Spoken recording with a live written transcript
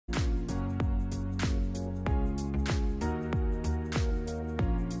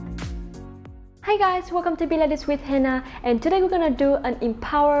Hi guys, welcome to Pilates with Hannah, and today we're gonna do an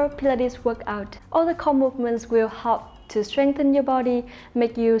Empower Pilates workout. All the core movements will help to strengthen your body,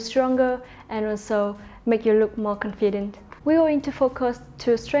 make you stronger, and also make you look more confident. We're going to focus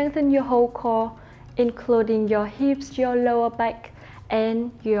to strengthen your whole core, including your hips, your lower back,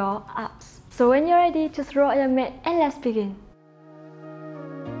 and your abs. So when you're ready, just roll on your mat and let's begin.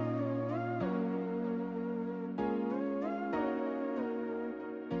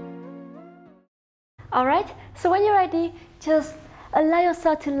 Alright, so when you're ready, just allow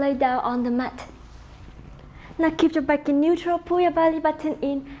yourself to lay down on the mat. Now keep your back in neutral, pull your belly button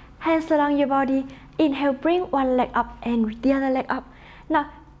in, hands around your body. Inhale, bring one leg up and the other leg up. Now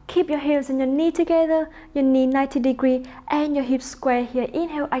keep your heels and your knee together, your knee 90 degrees and your hips square here.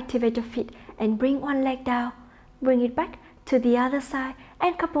 Inhale, activate your feet and bring one leg down. Bring it back to the other side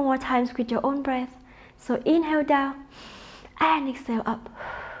and a couple more times with your own breath. So inhale down and exhale up.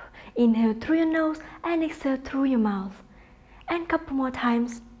 Inhale through your nose and exhale through your mouth. And a couple more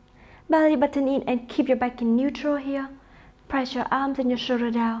times. Belly button in and keep your back in neutral here. Press your arms and your shoulder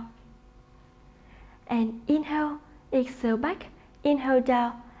down. And inhale, exhale back. Inhale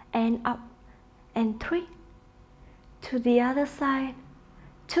down and up. And 3. To the other side.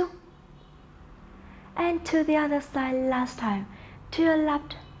 2. And to the other side last time. To your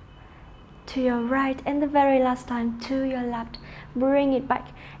left. To your right, and the very last time to your left. Bring it back.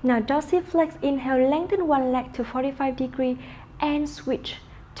 Now dorsiflex, inhale, lengthen one leg to 45 degrees and switch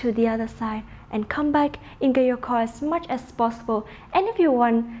to the other side and come back, engage your core as much as possible. And if you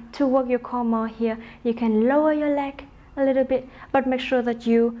want to work your core more here, you can lower your leg a little bit, but make sure that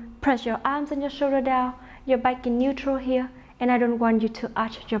you press your arms and your shoulder down, your back in neutral here, and I don't want you to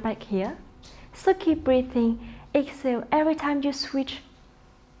arch your back here. So keep breathing. Exhale every time you switch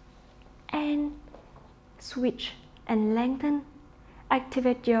and switch and lengthen.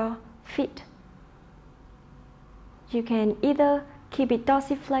 Activate your feet. You can either keep it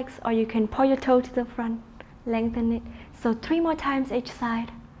dorsiflex or you can point your toe to the front, lengthen it. So 3 more times each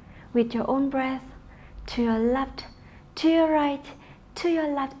side with your own breath. To your left, to your right, to your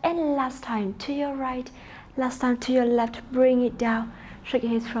left, and last time to your right, last time to your left. Bring it down. Shake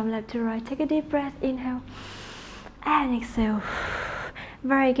your hips from left to right. Take a deep breath. Inhale and exhale.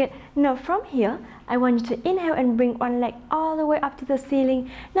 Very good. Now from here, I want you to inhale and bring one leg all the way up to the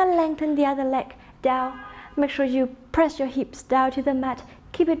ceiling. Now lengthen the other leg down. Make sure you press your hips down to the mat.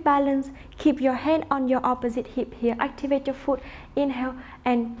 Keep it balanced. Keep your hand on your opposite hip here. Activate your foot. Inhale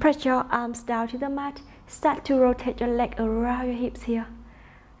and press your arms down to the mat. Start to rotate your leg around your hips here.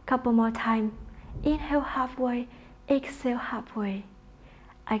 Couple more times. Inhale halfway. Exhale halfway.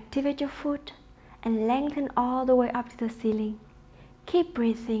 Activate your foot and lengthen all the way up to the ceiling. Keep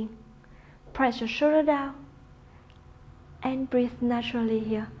breathing. Press your shoulder down and breathe naturally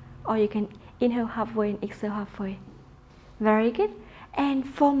here. Or you can inhale halfway and exhale halfway. Very good. And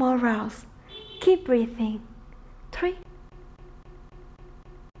 4 more rounds. Keep breathing. 3,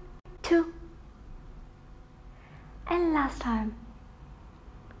 2, and last time.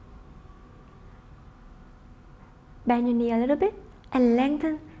 Bend your knee a little bit and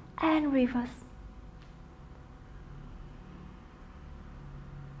lengthen and reverse.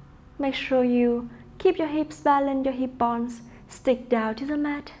 Make sure you keep your hips balanced, your hip bones stick down to the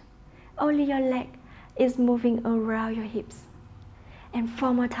mat. Only your leg is moving around your hips. And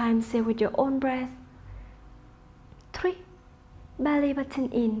 4 more times, say with your own breath. 3, belly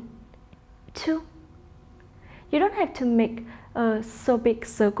button in. 2. You don't have to make a so big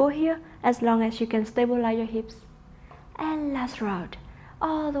circle here, as long as you can stabilize your hips. And last round,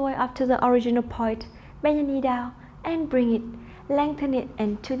 all the way up to the original point. Bend your knee down and bring it. Lengthen it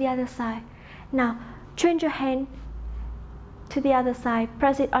and to the other side. Now change your hand to the other side.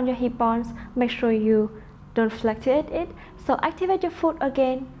 Press it on your hip bones. Make sure you don't fluctuate it. So activate your foot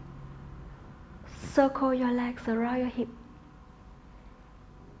again. Circle your legs around your hip.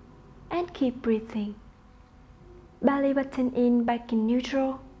 And keep breathing. Belly button in, back in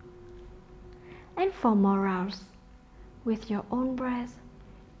neutral. And 4 more rounds. With your own breath.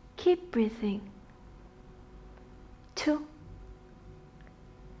 Keep breathing. 2.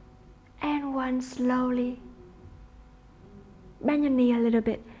 And 1, slowly. Bend your knee a little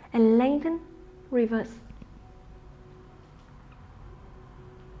bit and lengthen, reverse.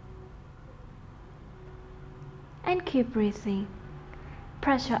 And keep breathing.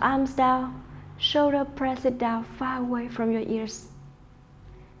 Press your arms down, shoulder press it down far away from your ears.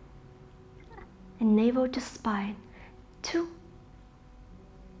 And navel to spine. 2.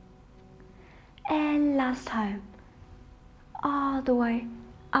 And last time. All the way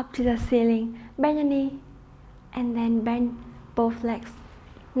up to the ceiling. Bend your knee and then bend both legs.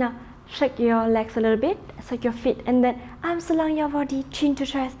 Now Shake your legs a little bit, shake your feet, and then arms along your body, chin to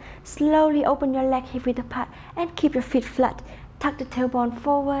chest. Slowly open your leg hip width apart and keep your feet flat. Tuck the tailbone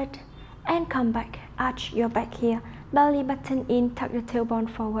forward and come back. Arch your back here. Belly button in, tuck your tailbone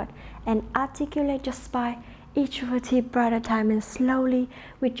forward and articulate your spine. Each vertebra at a time, and slowly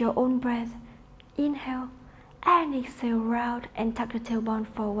with your own breath. Inhale and exhale, round and tuck the tailbone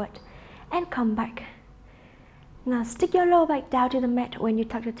forward and come back. Now stick your lower back down to the mat when you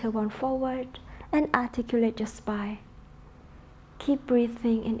tuck the tailbone forward and articulate your spine. Keep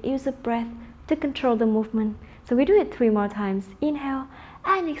breathing and use the breath to control the movement. So we do it 3 more times. Inhale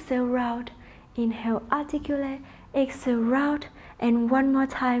and exhale, round. Inhale, articulate, exhale, round, and 1 more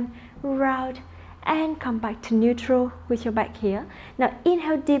time, round, and come back to neutral with your back here. Now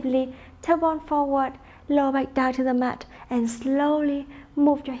inhale deeply, tailbone forward, lower back down to the mat, and slowly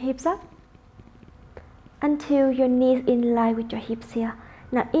move your hips up until your knees in line with your hips here.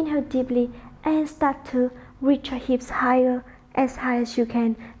 Now inhale deeply and start to reach your hips higher, as high as you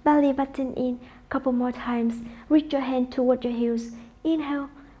can. Belly button in, couple more times. Reach your hand toward your heels. Inhale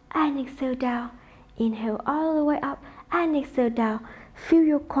and exhale down. Inhale all the way up and exhale down. Feel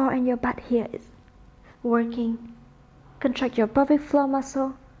your core and your butt here is working. Contract your pelvic floor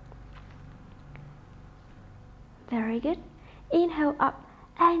muscle. Very good. Inhale up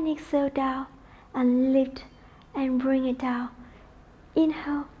and exhale down, and lift and bring it down.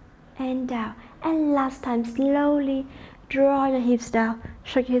 Inhale and down, and last time slowly draw your hips down.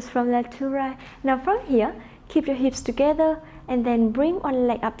 Shake your hips from left to right. Now from here, keep your hips together and then bring one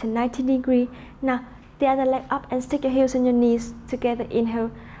leg up to 90 degrees. Now the other leg up and stick your heels and your knees together.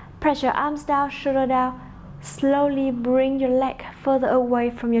 Inhale, press your arms down, shoulder down. Slowly bring your leg further away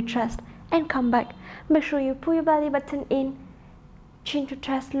from your chest and come back. Make sure you pull your belly button in, chin to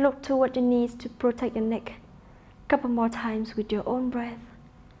chest, look toward your knees to protect your neck. Couple more times with your own breath.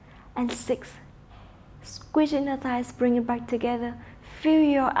 And 6. Squeeze in the thighs, bring it back together. Feel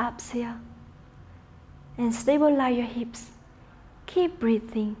your abs here. And stabilize your hips. Keep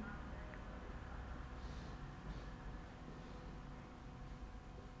breathing.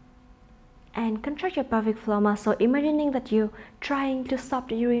 And contract your pelvic floor muscle, imagining that you're trying to stop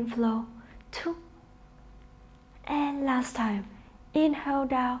the urine flow. 2. And last time. Inhale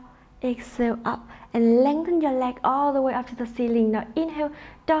down, exhale up, and lengthen your leg all the way up to the ceiling. Now inhale,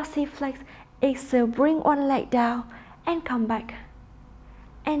 dorsiflex, exhale, bring one leg down and come back.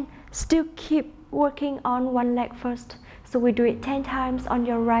 And still keep working on one leg first. So we do it 10 times on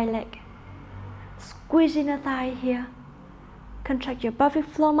your right leg. Squeeze in the thigh here. Contract your pelvic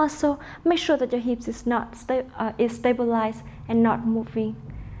floor muscle. Make sure that your hips is stabilized and not moving,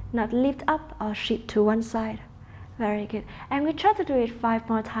 not lift up or shift to one side. Very good. And we try to do it 5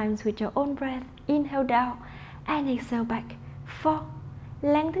 more times with your own breath. Inhale down and exhale back. 4.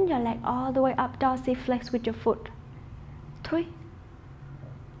 Lengthen your leg all the way up, dorsiflex with your foot. 3.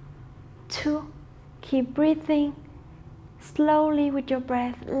 2. Keep breathing slowly with your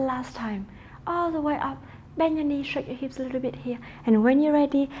breath. Last time. All the way up. Bend your knees, shake your hips a little bit here. And when you're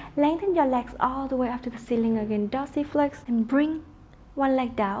ready, lengthen your legs all the way up to the ceiling again. Dorsiflex and bring one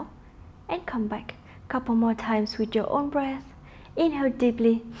leg down and come back. Couple more times with your own breath. Inhale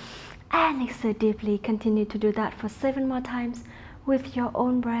deeply and exhale deeply. Continue to do that for 7 more times with your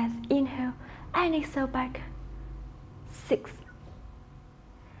own breath. Inhale and exhale back. 6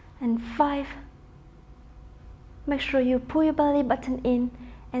 and 5. Make sure you pull your belly button in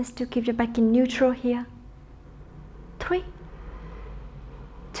and still keep your back in neutral here. 3,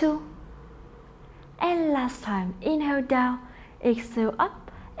 2, and last time. Inhale down, exhale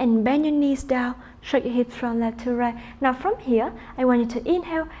up, and bend your knees down. Shake your hips from left to right. Now from here, I want you to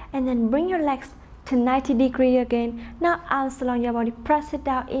inhale and then bring your legs to 90 degrees again. Now arms along your body, press it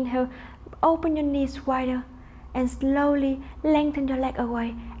down. Inhale, open your knees wider and slowly lengthen your leg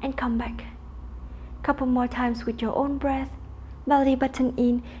away and come back. Couple more times with your own breath. Belly button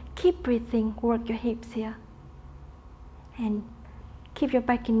in, keep breathing, work your hips here. And keep your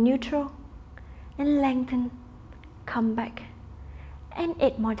back in neutral and lengthen, come back. And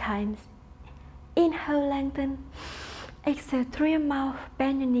 8 more times. Inhale, lengthen, exhale through your mouth,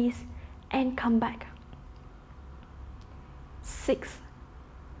 bend your knees and come back. 6,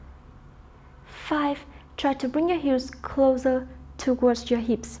 5, try to bring your heels closer towards your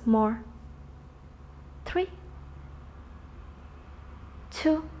hips more. 3,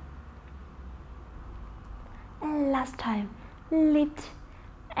 2, and last time. Lift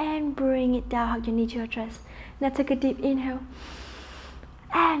and bring it down, hug your knee to your chest. Now take a deep inhale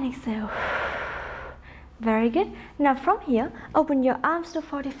and exhale. Very good. Now from here, open your arms to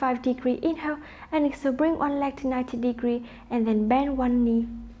 45 degrees. Inhale and exhale, bring one leg to 90 degrees and then bend one knee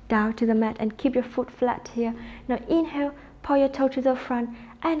down to the mat and keep your foot flat here. Now inhale, pull your toe to the front,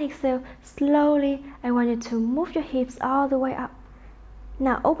 and exhale slowly. I want you to move your hips all the way up.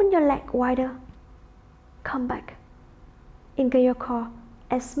 Now open your leg wider, come back, engage your core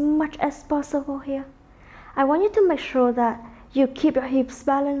as much as possible here. I want you to make sure that you keep your hips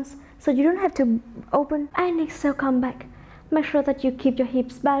balanced, so you don't have to open, and exhale, come back. Make sure that you keep your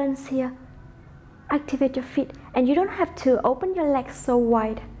hips balanced here. Activate your feet, and you don't have to open your legs so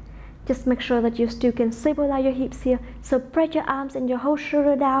wide. Just make sure that you still can stabilize your hips here. So press your arms and your whole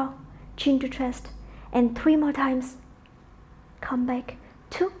shoulder down, chin to chest, and 3 more times. Come back,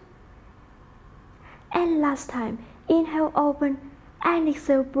 2, and last time. Inhale, open, and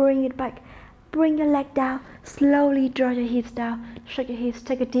exhale, bring it back. Bring your leg down, slowly draw your hips down, shake your hips,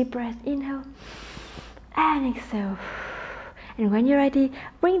 take a deep breath, inhale, and exhale. And when you're ready,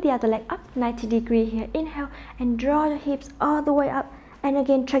 bring the other leg up 90 degrees here, inhale, and draw your hips all the way up. And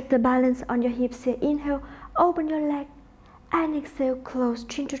again, check the balance on your hips here, inhale, open your leg, and exhale, close,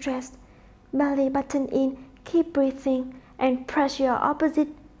 chin to chest, belly button in, keep breathing, and press your opposite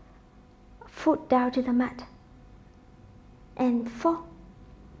foot down to the mat. And 4,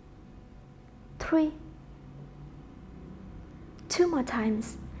 3, 2 more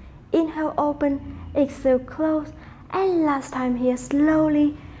times. Inhale, open, exhale, close, and last time here,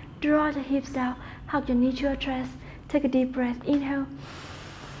 slowly draw the hips down, hug your knee to your chest, take a deep breath, inhale,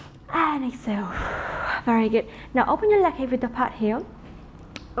 and exhale. Very good. Now open your leg hip width apart here,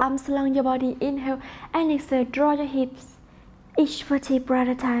 arms along your body, inhale, and exhale, draw your hips, each vertebra at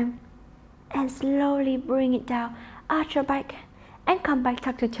a time, and slowly bring it down, arch your back, and come back,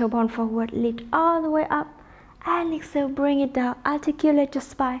 tuck the tailbone forward, lift all the way up, and exhale, bring it down, articulate your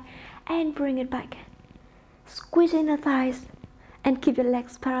spine, and bring it back. Squeeze in the thighs, and keep your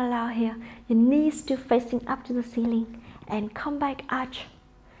legs parallel here, your knees still facing up to the ceiling, and come back, arch,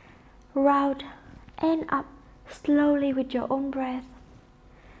 round, and up, slowly with your own breath.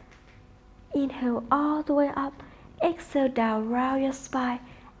 Inhale all the way up, exhale down, round your spine,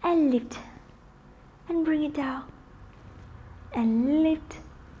 and lift, and bring it down, and lift,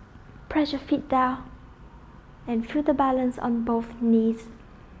 press your feet down, and feel the balance on both knees,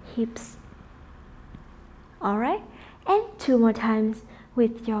 hips. Alright, and 2 more times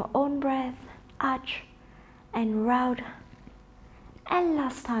with your own breath, arch, and round, and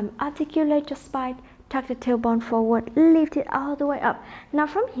last time, articulate your spine, tuck the tailbone forward, lift it all the way up. Now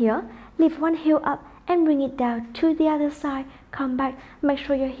from here, lift one heel up and bring it down to the other side, come back, make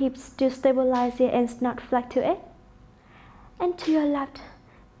sure your hips still stabilize here and not flat to it. And to your left,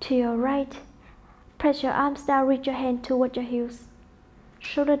 to your right, press your arms down, reach your hand toward your heels,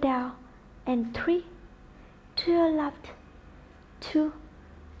 shoulder down, and 3, to your left, 2,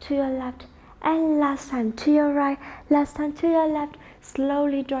 to your left, and last time to your right, last time to your left.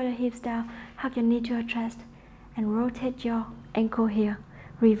 Slowly draw your hips down, hug your knee to your chest, and rotate your ankle here,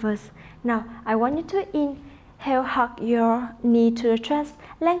 reverse. Now I want you to inhale, hug your knee to the chest,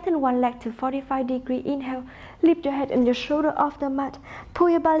 lengthen one leg to 45 degrees, inhale, lift your head and your shoulder off the mat,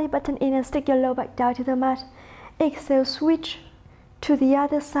 pull your belly button in and stick your low back down to the mat. Exhale, switch to the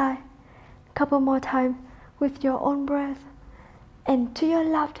other side, couple more times with your own breath, and to your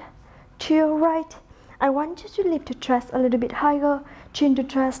left, to your right. I want you to lift your chest a little bit higher, chin to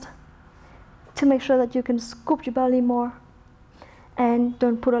chest, to make sure that you can scoop your belly more and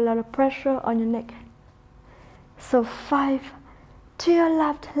don't put a lot of pressure on your neck. So 5, to your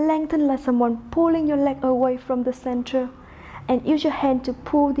left, lengthen like someone pulling your leg away from the center, and use your hand to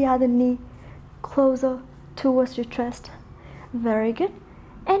pull the other knee closer towards your chest. Very good.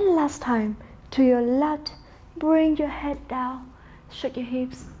 And last time, to your left, bring your head down, shake your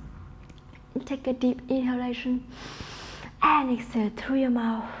hips, and take a deep inhalation, and exhale through your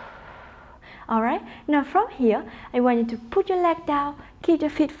mouth. Alright, now from here, I want you to put your leg down, keep your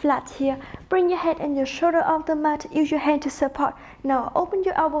feet flat here, bring your head and your shoulder off the mat, use your hand to support. Now open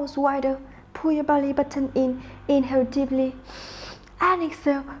your elbows wider, pull your belly button in, inhale deeply, and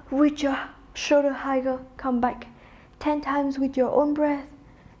exhale, reach your shoulder higher, come back. 10 times with your own breath.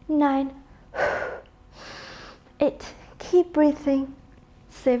 9, 8, keep breathing.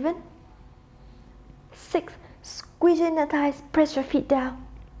 7, 6, squeeze in the thighs, press your feet down.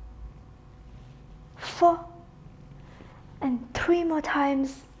 4, and 3 more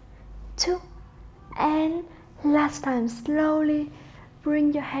times. 2, and last time, slowly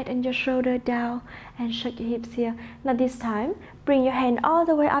bring your head and your shoulder down and shake your hips here. Now this time, bring your hand all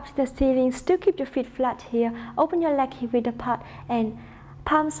the way up to the ceiling, still keep your feet flat here, open your leg hip width apart and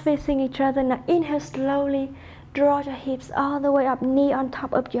palms facing each other. Now inhale slowly, draw your hips all the way up, knee on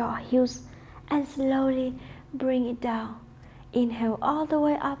top of your heels, and slowly bring it down. Inhale all the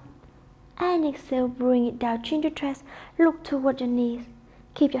way up. And exhale, bring it down, chin to chest, look toward your knees.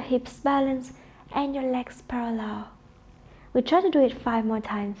 Keep your hips balanced and your legs parallel. We try to do it 5 more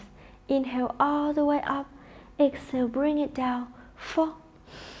times. Inhale all the way up. Exhale, bring it down. 4.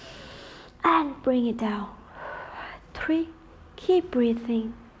 And bring it down. 3. Keep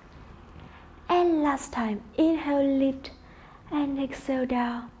breathing. And last time, inhale, lift. And exhale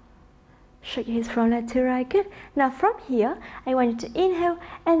down. Shake your hips from left to right. Good. Now from here, I want you to inhale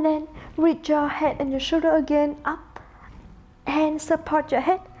and then reach your head and your shoulder again up. Hands support your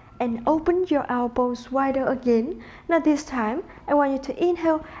head and open your elbows wider again. Now this time, I want you to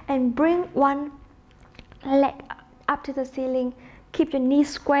inhale and bring one leg up to the ceiling. Keep your knees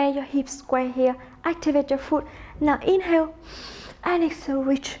square, your hips square here. Activate your foot. Now inhale and exhale,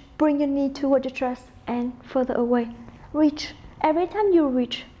 reach. Bring your knee toward your chest and further away. Reach. Every time you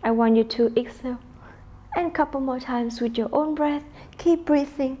reach, I want you to exhale. And a couple more times with your own breath. Keep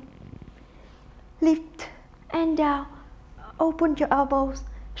breathing. Lift and down. Open your elbows.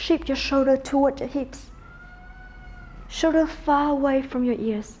 Shift your shoulder toward your hips. Shoulder far away from your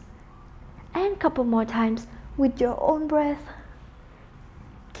ears. And a couple more times with your own breath.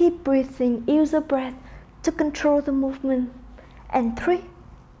 Keep breathing. Use the breath to control the movement. And 3,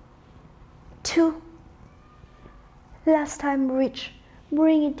 2, last time, reach.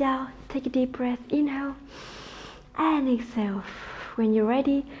 Bring it down. Take a deep breath. Inhale and exhale. When you're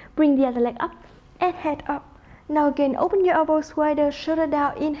ready, bring the other leg up and head up. Now again, open your elbows wider, shoulder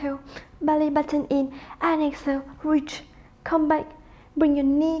down. Inhale, belly button in, and exhale. Reach. Come back. Bring your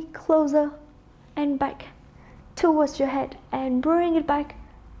knee closer and back towards your head and bring it back.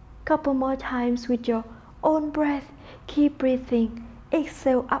 Couple more times with your own breath. Keep breathing.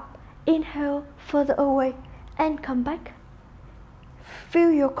 Exhale up. Inhale further away and come back.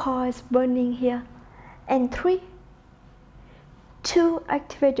 Feel your core is burning here. And 3, 2,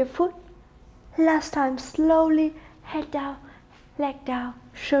 activate your foot. Last time, slowly head down, leg down,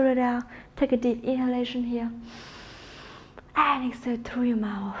 shoulder down. Take a deep inhalation here. And exhale through your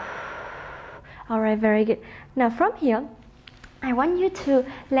mouth. Alright, very good. Now from here, I want you to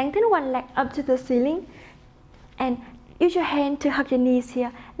lengthen one leg up to the ceiling and use your hand to hug your knees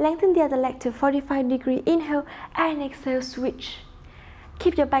here. Lengthen the other leg to 45 degrees. Inhale and exhale, switch.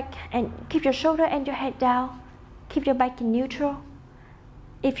 Keep your back and keep your shoulder and your head down. Keep your back in neutral.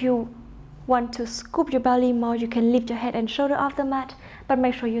 If you want to scoop your belly more, you can lift your head and shoulder off the mat, but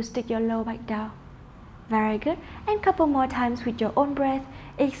make sure you stick your lower back down. Very good. And couple more times with your own breath.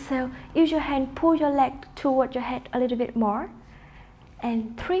 Exhale. Use your hand, pull your leg toward your head a little bit more.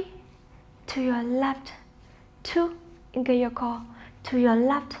 And 3, to your left. 2, engage your core, to your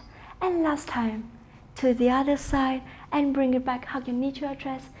left. And last time, to the other side, and bring it back. Hug your knee to your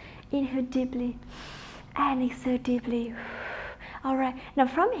chest. Inhale deeply and exhale deeply. Alright, now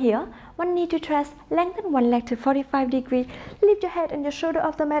from here, one knee to chest, lengthen one leg to 45 degrees. Lift your head and your shoulder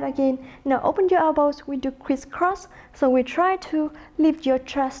off the mat again. Now open your elbows. We do crisscross. So we try to lift your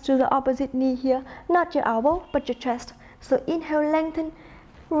chest to the opposite knee here. Not your elbow, but your chest. So inhale, lengthen,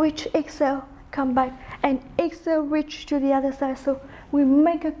 reach, exhale, come back, and exhale, reach to the other side. So we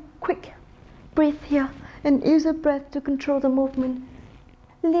make a quick breath here and use the breath to control the movement.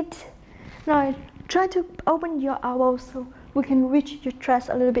 Lift. Now try to open your elbows so we can reach your chest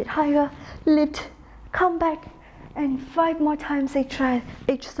a little bit higher. Lift, come back, and 5 more times each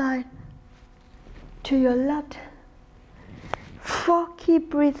side. To your left. 4, keep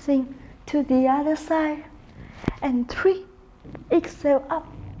breathing, to the other side. And 3, exhale up,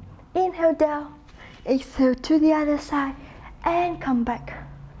 inhale down, exhale to the other side, and come back.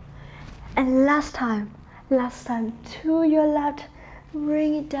 And last time to your left.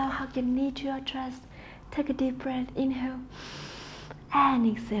 Bring it down, hug your knee to your chest. Take a deep breath, inhale and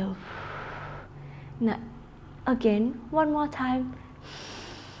exhale. Now again, one more time,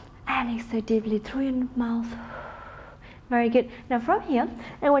 and exhale deeply through your mouth. Very good. Now from here,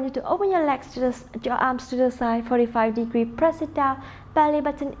 I want you to open your legs your arms to the side, 45 degrees. Press it down, belly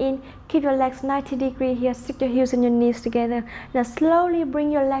button in. Keep your legs 90 degrees here. Stick your heels and your knees together. Now slowly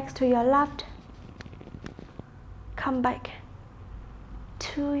bring your legs to your left. Come back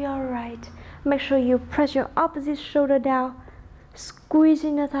to your right. Make sure you press your opposite shoulder down,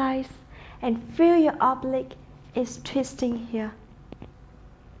 squeezing the thighs, and feel your oblique is twisting here.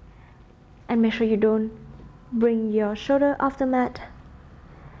 And make sure you don't bring your shoulder off the mat.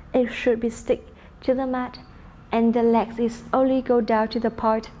 It should be stick to the mat, and the legs is only go down to the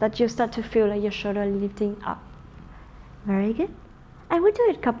part that you start to feel like your shoulder lifting up. Very good. And we'll do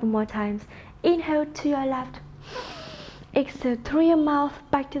it a couple more times. Inhale to your left. Exhale through your mouth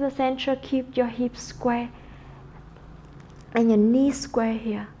back to the center. Keep your hips square. and your knees square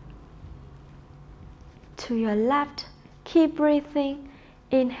here. To your left, keep breathing.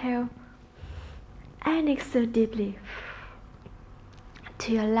 Inhale and exhale deeply.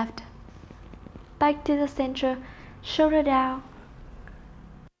 To your left, back to the center, shoulder down.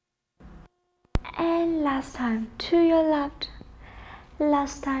 And last time to your left,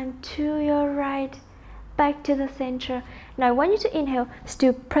 last time to your right, back to the center. Now I want you to inhale,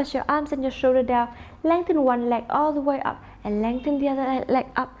 still press your arms and your shoulder down, lengthen one leg all the way up and lengthen the other leg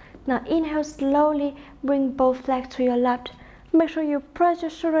up. Now inhale slowly, bring both legs to your left. Make sure you press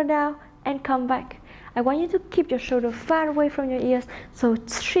your shoulder down and come back. I want you to keep your shoulder far away from your ears, so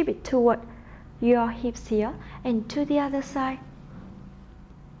strip it toward your hips here and to the other side.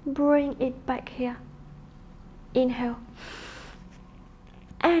 Bring it back here. Inhale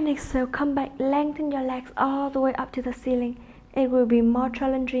and exhale, come back, lengthen your legs all the way up to the ceiling. It will be more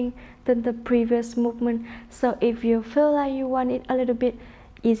challenging than the previous movement, so if you feel like you want it a little bit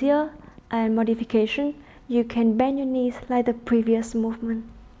easier and modification, you can bend your knees like the previous movement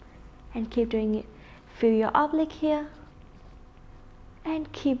and keep doing it. Feel your oblique here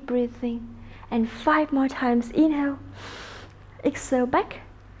and keep breathing. And 5 more times. Inhale, exhale back,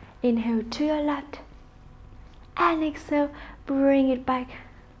 inhale to your left and exhale, bring it back.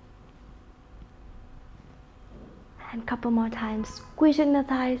 And couple more times. Squeeze in the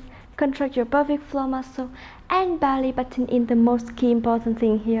thighs, contract your pelvic floor muscle and belly button in. The most key important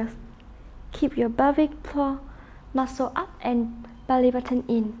thing here, keep your pelvic floor muscle up and belly button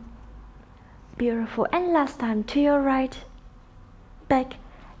in. Beautiful. And last time to your right, back,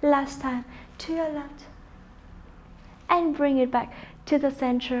 last time to your left and bring it back to the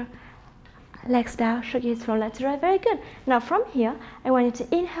center. Legs down, shake your hips from left to right. Very good. Now from here, I want you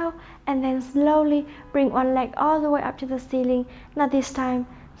to inhale and then slowly bring one leg all the way up to the ceiling. Now this time,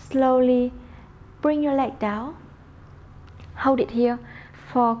 slowly bring your leg down. Hold it here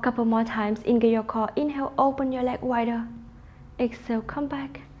for a couple more times. Engage your core. Inhale, open your leg wider. Exhale, come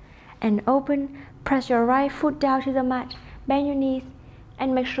back and open. Press your right foot down to the mat. Bend your knees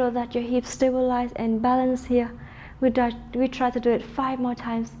and make sure that your hips stabilize and balance here. We try to do it 5 more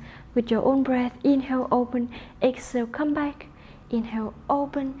times. With your own breath, inhale, open, exhale, come back, inhale,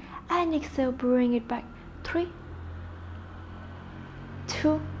 open, and exhale, bring it back. 3,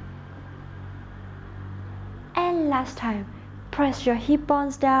 2, and last time. Press your hip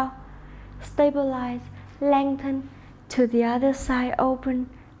bones down, stabilize, lengthen to the other side, open,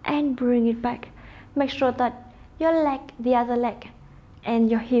 and bring it back. Make sure that your leg, the other leg,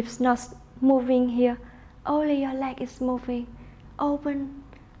 and your hips not moving here. Only your leg is moving. Open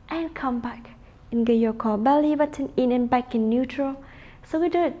and come back. Engage your core, belly button in and back in neutral. So we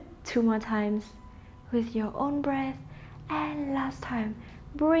do it 2 more times with your own breath. And last time,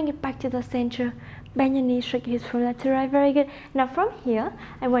 bring it back to the center. Bend your knees, shake your hips from left to right. Very good. Now from here,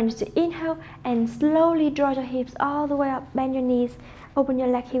 I want you to inhale and slowly draw your hips all the way up. Bend your knees, open your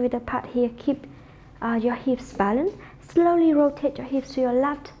leg here with a part here. Keep your hips balanced. Slowly rotate your hips to your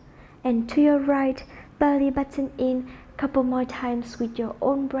left and to your right. Belly button in. Couple more times with your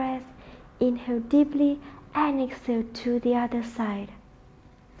own breath. Inhale deeply and exhale to the other side.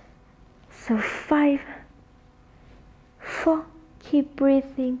 So 5, 4, keep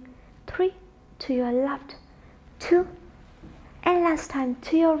breathing. 3, to your left, 2, and last time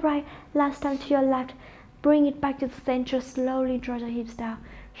to your right, last time to your left. Bring it back to the center. Slowly draw your hips down.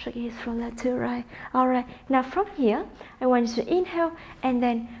 Shake your hips from left to right. Alright, now from here, I want you to inhale and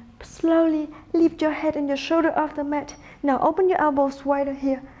then slowly lift your head and your shoulder off the mat. Now open your elbows wider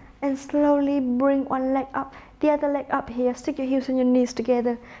here and slowly bring one leg up, the other leg up here. Stick your heels and your knees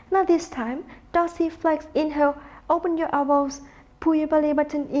together. Now this time, dorsal flex. Inhale, open your elbows, pull your belly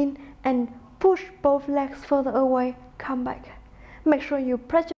button in and push both legs further away. Come back. Make sure you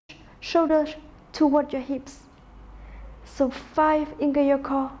press your shoulders toward your hips. So 5, engage your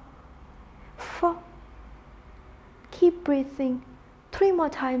core. 4, keep breathing. 3 more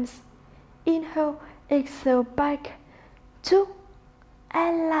times. Inhale, exhale, back. 2,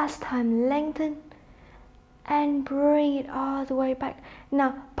 and last time, lengthen and bring it all the way back.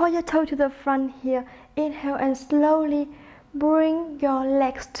 Now point your toe to the front here. Inhale and slowly bring your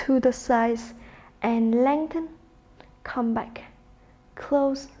legs to the sides and lengthen. Come back.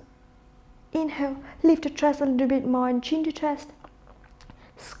 Close. Inhale, lift your chest a little bit more and chin to chest.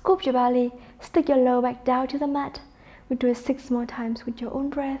 Scoop your belly, stick your lower back down to the mat. We do it 6 more times with your own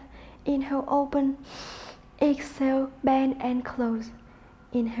breath. Inhale, open. Exhale, bend and close.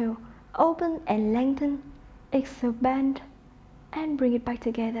 Inhale, open and lengthen. Exhale, bend and bring it back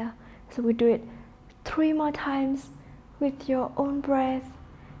together. So we do it 3 more times with your own breath.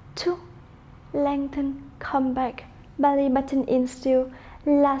 2, lengthen, come back. belly button in still.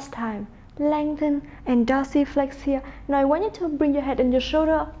 Last time, lengthen and dorsiflex here. Now I want you to bring your head and your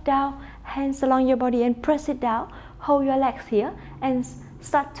shoulder down, hands along your body and press it down. Hold your legs here and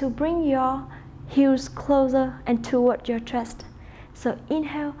start to bring your heels closer and toward your chest. So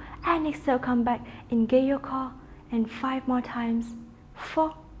inhale and exhale, come back, engage your core, and 5 more times.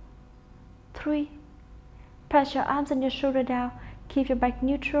 4, 3, press your arms and your shoulder down, keep your back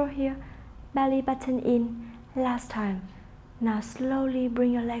neutral here, belly button in. Last time. Now slowly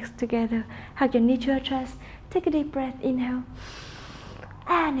bring your legs together, hug your knee to your chest, take a deep breath, inhale,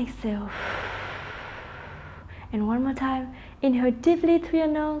 and exhale. And one more time, inhale deeply through your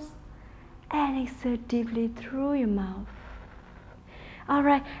nose, and exhale deeply through your mouth.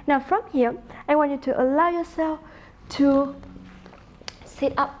 Alright, now from here, I want you to allow yourself to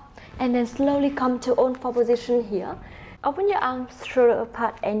sit up and then slowly come to own four position here. Open your arms shoulder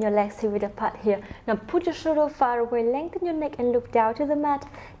apart and your legs hip width apart here. Now put your shoulder far away, lengthen your neck and look down to the mat.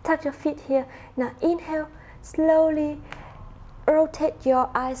 Tuck your feet here. Now inhale, slowly rotate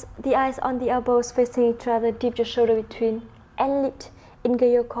your eyes, the eyes on the elbows facing each other, dip your shoulder between and lift.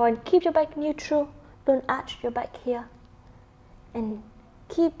 Engage your core and keep your back neutral. Don't arch your back here. And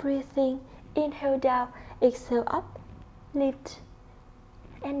keep breathing. Inhale down, exhale up, lift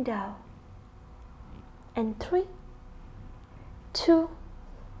and down. And 3, 2,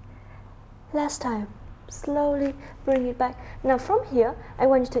 last time. Slowly bring it back. Now from here, I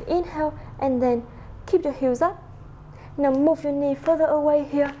want you to inhale and then keep your heels up. Now move your knee further away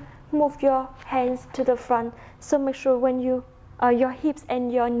here. Move your hands to the front. So make sure when you your hips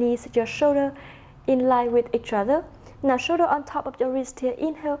and your knees, your shoulder in line with each other. Now shoulder on top of your wrist here.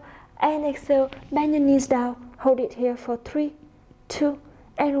 Inhale and exhale. Bend your knees down. Hold it here for 3, 2,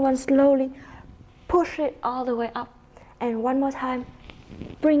 and 1. Slowly push it all the way up. And one more time.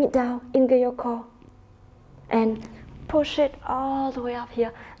 Bring it down. Engage your core. And push it all the way up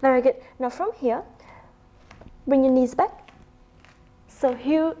here. Very good. Now from here, bring your knees back. So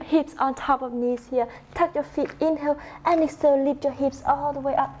hips on top of knees here. Tuck your feet. Inhale and exhale. Lift your hips all the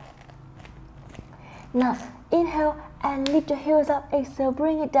way up. Now inhale and lift your heels up. Exhale,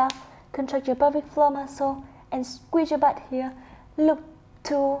 bring it down. Contract your pelvic floor muscle and squeeze your butt here. Look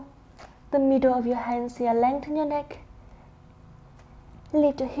to the middle of your hands here. Lengthen your neck.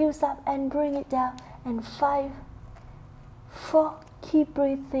 Lift your heels up and bring it down. And 5, 4, keep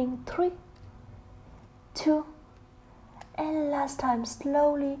breathing. 3, 2, and last time.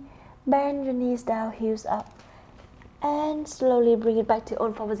 Slowly bend your knees down, heels up, and slowly bring it back to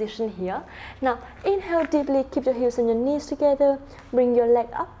own four position here. Now inhale deeply, keep your heels and your knees together, bring your leg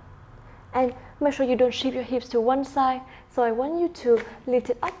up, and make sure you don't shift your hips to one side. So I want you to lift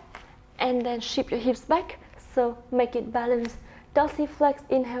it up and then shift your hips back, so make it balanced. Dorsiflex,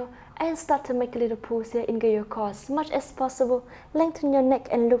 inhale, and start to make a little pulse here. Engage your core as much as possible. Lengthen your neck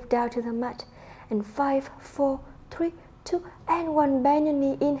and look down to the mat. And 5, 4, 3, 2, and 1. Bend your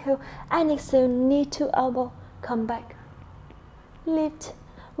knee. Inhale and exhale. Knee to elbow. Come back. Lift.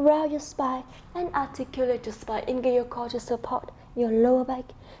 Round your spine and articulate your spine. Engage your core to support your lower back.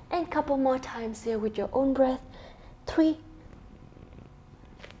 And couple more times here with your own breath. 3.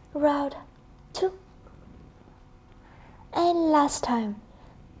 Round. 2. And last time.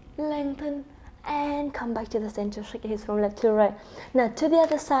 Lengthen and come back to the center. Shake your hips from left to right. Now to the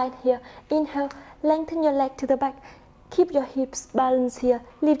other side here. Inhale, lengthen your leg to the back. Keep your hips balanced here.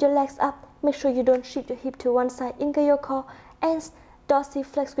 Lift your legs up. Make sure you don't shift your hip to one side. Engage your core and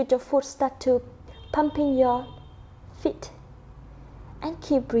dorsiflex with your foot. Start to pumping your feet. And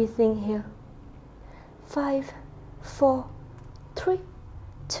keep breathing here. 5, 4, 3,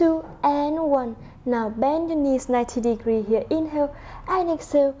 2, and 1. Now bend your knees 90 degrees here. Inhale and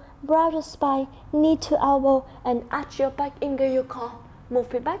exhale. Broad your spine, knee to elbow, and arch your back. Engage your core.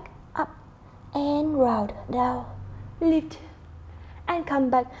 Move it back, up, and round, down, lift, and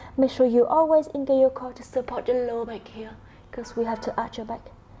come back. Make sure you always engage your core to support your lower back here, because we have to arch your back.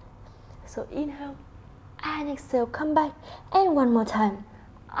 So inhale and exhale. Come back, and one more time.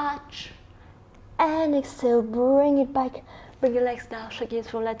 Arch and exhale. Bring it back. Bring your legs down. Shake your hips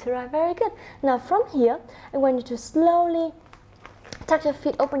from left to right. Very good. Now from here, I want you to slowly tuck your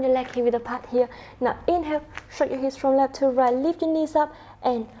feet, open your leg hip width apart here. Now inhale, shake your hips from left to right, lift your knees up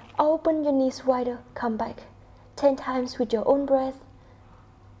and open your knees wider. Come back 10 times with your own breath.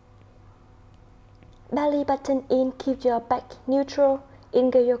 Belly button in, keep your back neutral,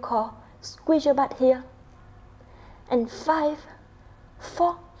 engage your core, squeeze your butt here. And 5,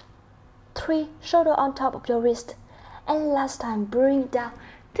 4, 3, shoulder on top of your wrist. And last time, bring it down.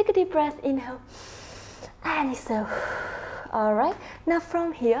 Take a deep breath, inhale and exhale. Alright, now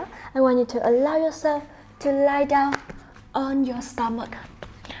from here, I want you to allow yourself to lie down on your stomach.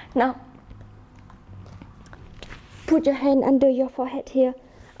 Now, put your hand under your forehead here.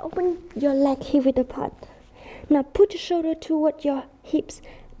 Open your leg hip width apart. Now put your shoulder toward your hips.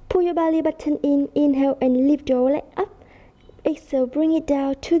 Pull your belly button in. Inhale and lift your leg up. Exhale, bring it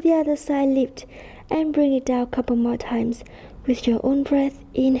down to the other side. Lift and bring it down a couple more times. With your own breath,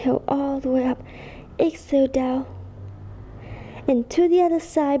 inhale all the way up. Exhale down. And to the other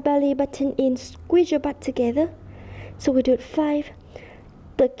side, belly button in. Squeeze your butt together. So we do it 5.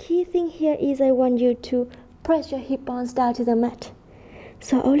 The key thing here is I want you to press your hip bones down to the mat.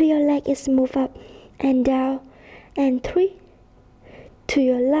 So only your leg is move up and down. And 3. To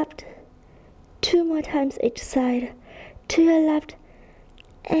your left. 2 more times each side. To your left.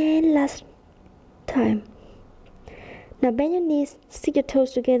 And last time. Now bend your knees, stick your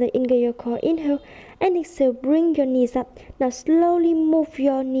toes together, engage your core. Inhale and exhale, bring your knees up. Now slowly move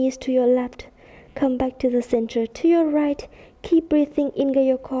your knees to your left. Come back to the center. To your right, keep breathing, engage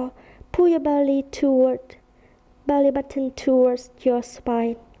your core. Pull your belly button towards your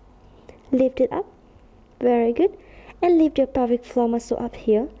spine. Lift it up. Very good. And lift your pelvic floor muscle up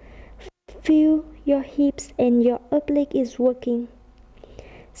here. Feel your hips and your upper leg is working.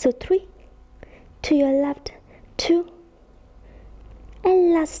 So 3. To your left. 2.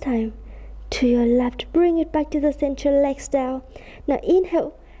 And last time. To your left. Bring it back to the center. Legs down. Now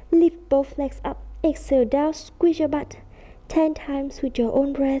inhale. Lift both legs up. Exhale down. Squeeze your butt 10 times with your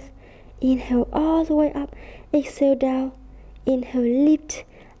own breath. Inhale all the way up. Exhale down. Inhale, lift,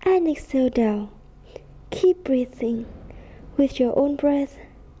 and exhale down. Keep breathing with your own breath.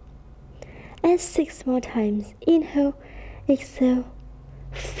 And 6 more times. Inhale, exhale.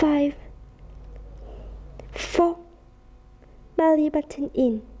 5, 4, belly button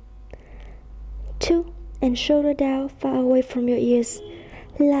in. 2, and shoulder down, far away from your ears.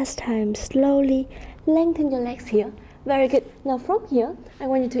 Last time, slowly lengthen your legs here. Very good. Now from here, I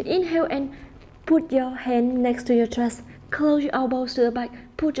want you to inhale and put your hand next to your chest. Close your elbows to the back.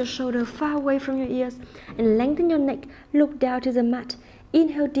 Put your shoulder far away from your ears and lengthen your neck. Look down to the mat.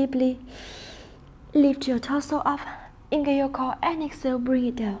 Inhale deeply. Lift your torso up. Engage your core and exhale, bring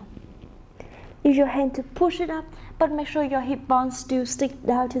it down. Use your hand to push it up, but make sure your hip bones still stick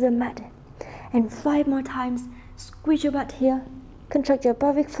down to the mat. And 5 more times. Squeeze your butt here. Contract your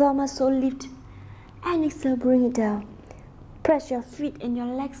pelvic floor muscle. Lift and exhale, bring it down. Press your feet and your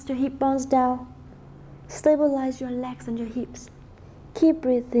legs to hip bones down. Stabilize your legs and your hips. Keep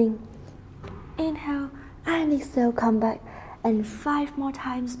breathing. Inhale and exhale, come back. And 5 more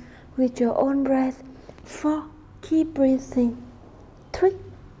times with your own breath. 4, keep breathing. 3,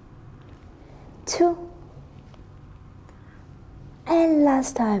 2, and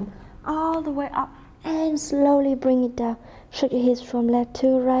last time. All the way up and slowly bring it down. Shake your hips from left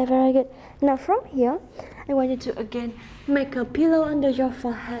to right. Very good. Now from here, I want you to again make a pillow under your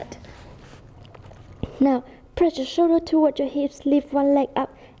forehead. Now press your shoulder toward your hips. Lift one leg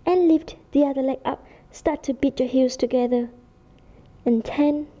up and lift the other leg up. Start to beat your heels together. And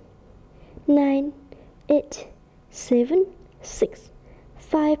 10, 9, 8, 7, 6,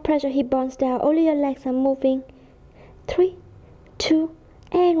 5. Press your hip bones down. Only your legs are moving. 3, 2,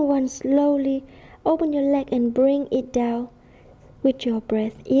 and 1. Slowly open your leg and bring it down with your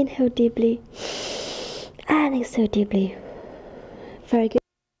breath. Inhale deeply and exhale deeply. Very good.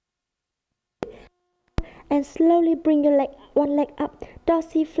 And slowly bring your one leg up,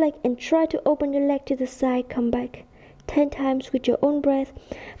 dorsiflex, and try to open your leg to the side. Come back 10 times with your own breath.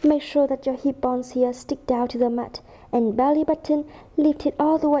 Make sure that your hip bones here stick down to the mat and belly button lift it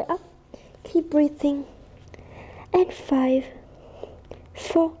all the way up. Keep breathing. And 5,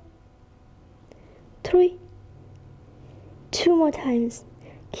 4, 3, 2 more times.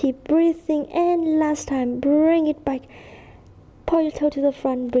 Keep breathing. And last time, bring it back. Point your toe to the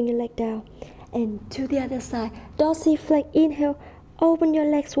front, bring your leg down. And to the other side, dorsiflex. Inhale, open your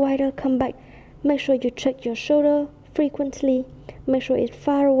legs wider, come back. Make sure you check your shoulder frequently. Make sure it's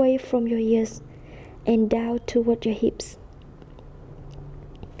far away from your ears and down toward your hips.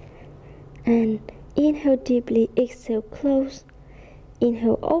 And inhale deeply, exhale, close.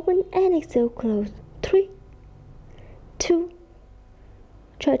 Inhale, open, and exhale, close. 3, 2.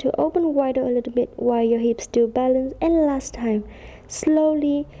 Try to open wider a little bit while your hips still balance. And last time,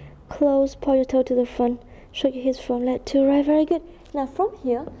 slowly close, point your toe to the front, shake your hips from left to right. Very good. Now from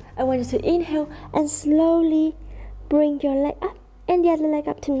here, I want you to inhale and slowly bring your leg up and the other leg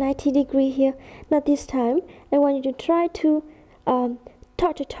up to 90 degrees here. Now this time, I want you to try to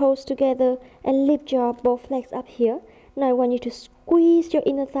touch your toes together and lift your both legs up here. Now I want you to squeeze your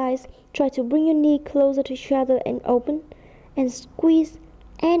inner thighs. Try to bring your knee closer to each other and open. And squeeze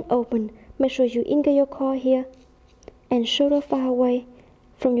and open. Make sure you engage your core here and shoulder far away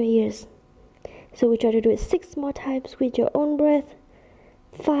from your ears. So we try to do it 6 more times with your own breath.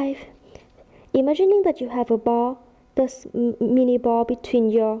 5. Imagining that you have a ball, this mini ball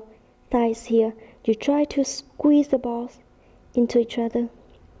between your thighs here. You try to squeeze the balls into each other.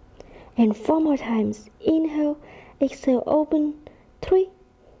 And 4 more times. Inhale, exhale, open. 3,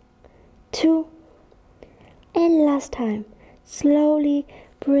 2, and last time. Slowly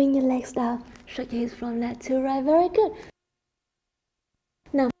bring your legs down. Stretch your hips from left to right. Very good.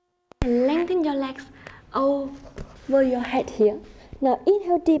 Now lengthen your legs over your head here. Now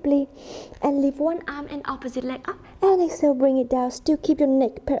inhale deeply and lift one arm and opposite leg up, and exhale, bring it down. Still keep your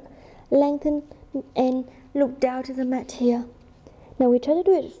neck lengthened and look down to the mat here. Now we try to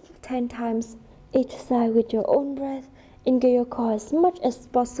do it 10 times each side with your own breath. Engage your core as much as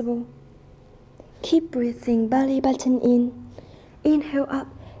possible. Keep breathing, belly button in. Inhale up,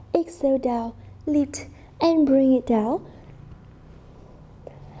 exhale down, lift and bring it down.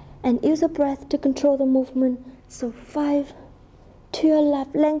 And use the breath to control the movement. So 5 to your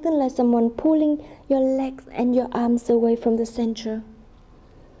left, lengthen like someone pulling your legs and your arms away from the center.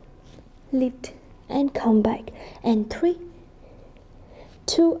 Lift and come back. And 3,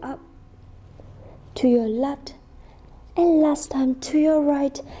 2 up, to your left, and last time to your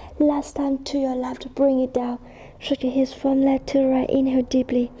right, last time to your left. Bring it down. Stretch your hips from left to right. Inhale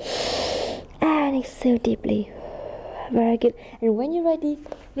deeply and exhale deeply. Very good. And when you're ready,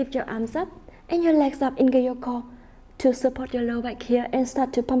 lift your arms up and your legs up. Engage your core to support your lower back here, and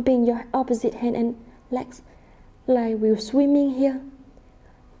start to pumping your opposite hand and legs like we're swimming here.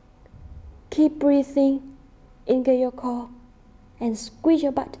 Keep breathing. Engage your core and squeeze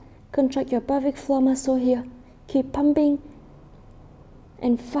your butt. Contract your pelvic floor muscle here. Keep pumping.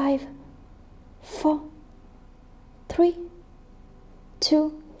 And 5, 4, 3,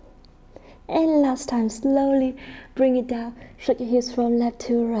 2, and last time. Slowly bring it down. Stretch your hips from left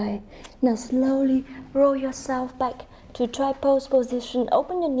to right. Now slowly roll yourself back to tripod position.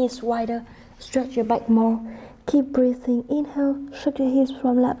 Open your knees wider. Stretch your back more. Keep breathing. Inhale. Stretch your hips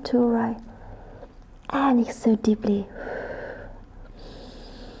from left to right. And exhale deeply.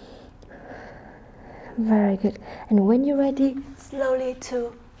 Very good. And when you're ready, slowly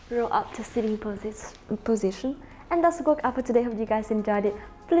to roll up to sitting position. And that's the workout for today. Hope you guys enjoyed it.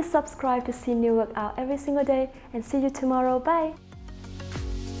 Please subscribe to see new workout every single day, and see you tomorrow. Bye.